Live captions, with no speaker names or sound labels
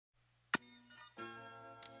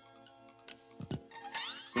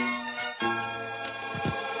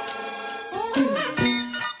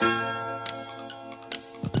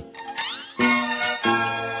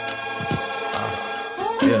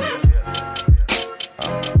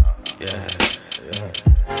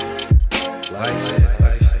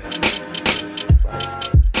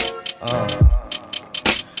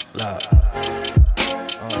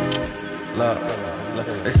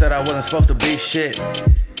supposed to be shit.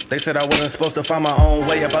 They said I wasn't supposed to find my own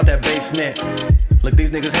way about that basement. Look,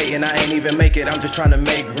 these niggas hating, I ain't even make it, I'm just trying to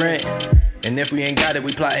make rent. And if we ain't got it,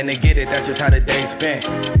 we plotting to get it, that's just how the day spent.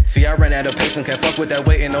 See, I ran out of patience, can't fuck with that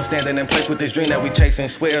waiting, no standing in place with this dream that we chasing.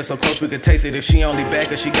 Swear so close we could taste it. If she only bad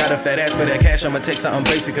cause she got a fat ass for that cash, I'ma take something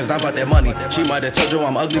basic cause I'm about that money. She might have told you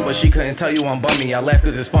I'm ugly, but she couldn't tell you I'm bummy. I laugh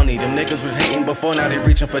cause it's funny, them niggas was hating before, now they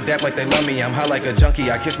reaching for that like they love me. I'm high like a junkie,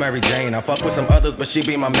 I kiss Mary Jane. I fuck with some others, but she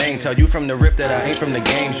be my main. Tell you from the rip that I ain't from the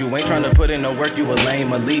games. You ain't trying to put in no work, you a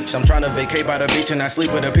lame, a leech. I'm trying to vacate by the beach and I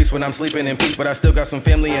sleep with a peace when I'm sleeping in peace. But I still got some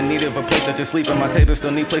family in need of a place to just sleep. And my table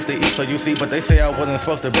still need place to eat, so you see. But they say I wasn't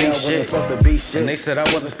supposed to be shit. And they said I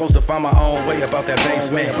wasn't supposed to find my own way about that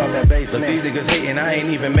basement. Look, these niggas hating, I ain't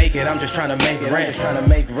even make it, I'm just trying to make rent.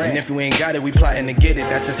 And if we ain't got it, we plotting to get it,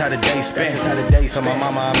 that's just how the day spent. Told my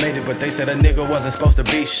mama I made it, but they said a nigga wasn't supposed to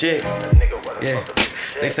be shit. Yeah,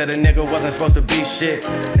 they said a nigga wasn't supposed to be shit.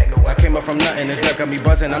 I came up from nothing, this rap got me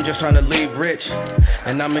buzzing, I'm just trying to leave rich.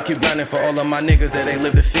 And I'ma keep grinding for all of my niggas that ain't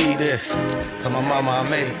live to see this. Told my mama I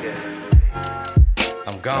made it.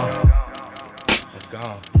 I'm gone. I'm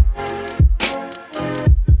gone.